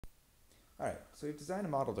Alright, so we've designed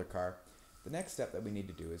and modeled our car. The next step that we need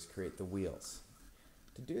to do is create the wheels.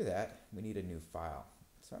 To do that, we need a new file.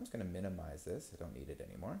 So I'm just going to minimize this. I don't need it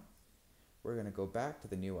anymore. We're going to go back to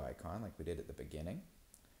the new icon like we did at the beginning.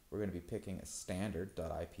 We're going to be picking a standard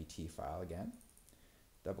 .ipt file again.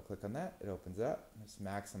 Double click on that, it opens up. Just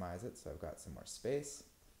maximize it so I've got some more space.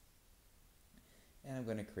 And I'm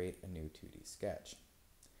going to create a new 2D sketch.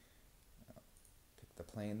 Pick the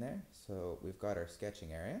plane there. So we've got our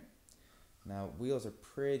sketching area. Now wheels are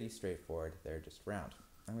pretty straightforward, they're just round.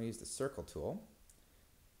 I'm going to use the circle tool.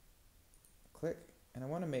 Click, and I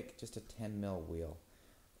want to make just a 10 mil wheel.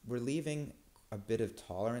 We're leaving a bit of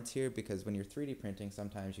tolerance here because when you're 3D printing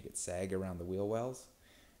sometimes you get sag around the wheel wells.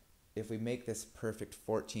 If we make this perfect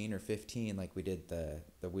 14 or 15 like we did the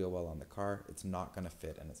wheel well on the car, it's not going to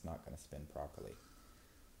fit and it's not going to spin properly.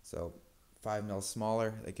 So 5 mil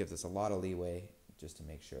smaller, that gives us a lot of leeway just to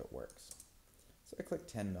make sure it works. So I click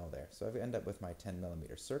 10 mil there. So I end up with my 10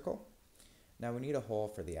 millimeter circle. Now we need a hole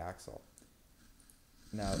for the axle.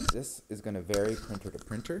 Now this is going to vary printer to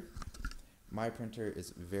printer. My printer is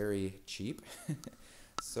very cheap,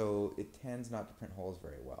 so it tends not to print holes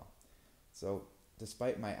very well. So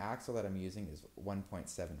despite my axle that I'm using is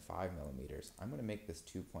 1.75 millimeters, I'm going to make this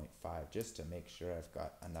 2.5 just to make sure I've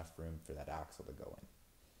got enough room for that axle to go in.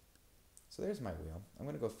 So there's my wheel. I'm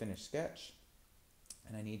going to go finish sketch,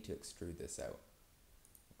 and I need to extrude this out.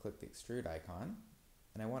 Click the extrude icon,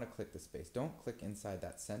 and I want to click the space. Don't click inside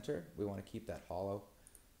that center. We want to keep that hollow.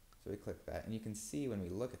 So we click that, and you can see when we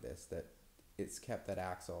look at this that it's kept that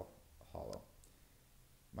axle hollow.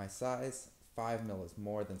 My size, 5 mil is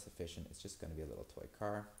more than sufficient. It's just going to be a little toy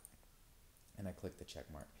car. And I click the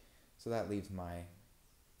check mark. So that leaves my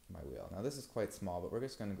wheel. Now this is quite small, but we're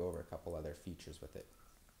just going to go over a couple other features with it.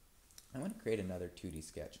 I want to create another 2D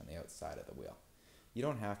sketch on the outside of the wheel. You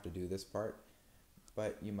don't have to do this part,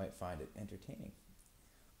 but you might find it entertaining.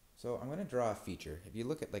 So I'm going to draw a feature. If you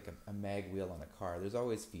look at like a mag wheel on a car, there's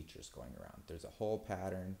always features going around. There's a hole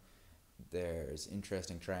pattern, there's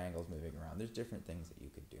interesting triangles moving around, there's different things that you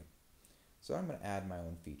could do. So I'm going to add my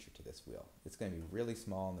own feature to this wheel. It's going to be really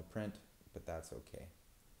small in the print, but that's okay.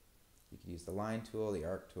 You could use the line tool, the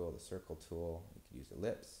arc tool, the circle tool, you could use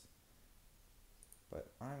ellipse,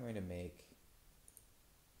 but I'm going to make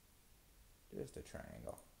just a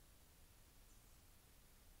triangle.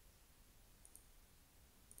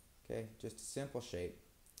 Okay, just a simple shape.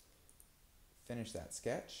 Finish that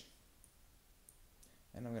sketch,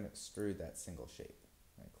 and I'm going to extrude that single shape.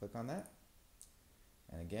 Click on that,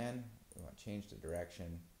 and again, we want to change the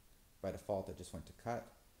direction. By default, it just went to cut.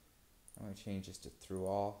 I'm going to change this to through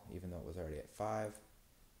all, even though it was already at 5,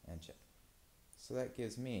 and check. So that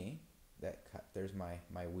gives me that cut. There's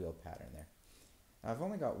my wheel pattern there. Now I've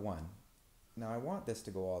only got one. Now I want this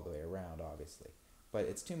to go all the way around, obviously, but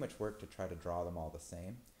it's too much work to try to draw them all the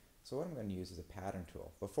same. So what I'm going to use is a pattern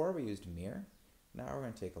tool. Before we used mirror, now we're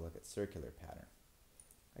going to take a look at circular pattern.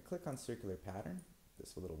 I click on circular pattern,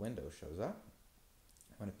 this little window shows up.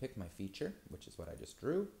 I'm going to pick my feature, which is what I just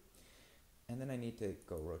drew, and then I need to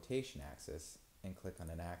go rotation axis and click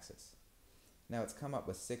on an axis. Now it's come up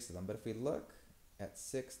with 6 of them, but if we look at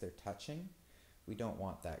 6, they're touching. We don't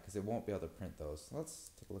want that because it won't be able to print those. So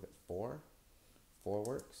let's take a look at 4. 4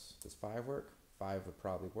 works. Does 5 work? 5 would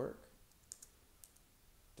probably work.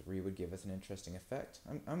 3 would give us an interesting effect.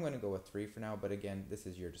 I'm going to go with 3 for now, but again, this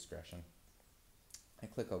is your discretion. I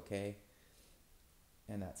click OK,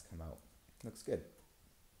 and that's come out. Looks good.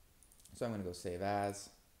 So I'm going to go save as.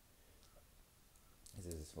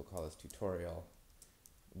 We'll call this tutorial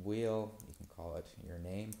wheel. You can call it your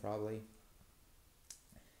name probably.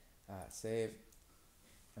 Save.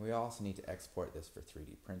 And we also need to export this for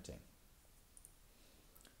 3D printing.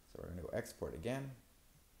 So we're going to go export again,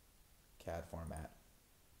 CAD format.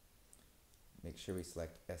 Make sure we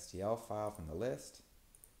select STL file from the list.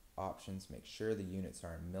 Options, make sure the units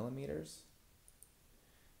are in millimeters.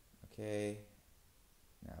 Okay,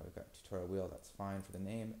 now we've got tutorial wheel, that's fine for the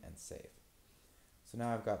name, and save. So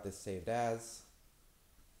now I've got this saved as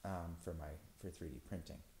for 3D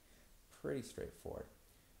printing. Pretty straightforward.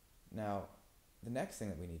 Now, the next thing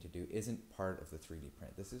that we need to do isn't part of the 3D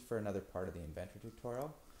print. This is for another part of the Inventor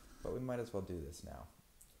tutorial, but we might as well do this now.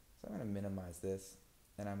 So I'm going to minimize this,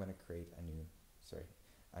 and I'm going to create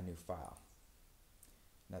a new file.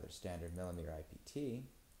 Another standard millimeter IPT,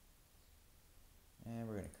 and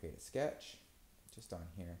we're going to create a sketch just on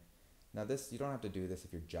here. Now this, you don't have to do this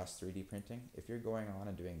if you're just 3D printing. If you're going on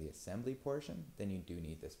and doing the assembly portion, then you do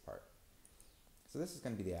need this part. So this is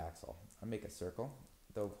going to be the axle. I'll make a circle.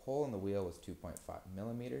 The hole in the wheel was 2.5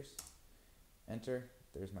 millimeters. Enter.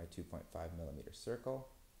 There's my 2.5 millimeter circle.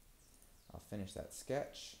 I'll finish that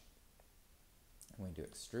sketch. I'm going to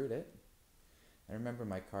extrude it. And remember,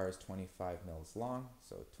 my car is 25 mils long,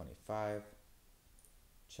 so 25,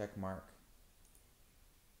 check mark,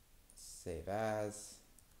 save as,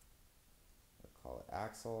 we'll call it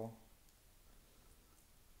axle,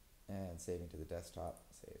 and saving to the desktop,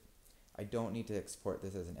 save. I don't need to export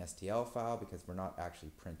this as an STL file because we're not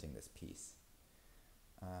actually printing this piece.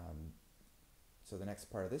 So the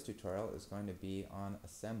next part of this tutorial is going to be on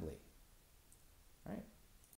assembly. All right.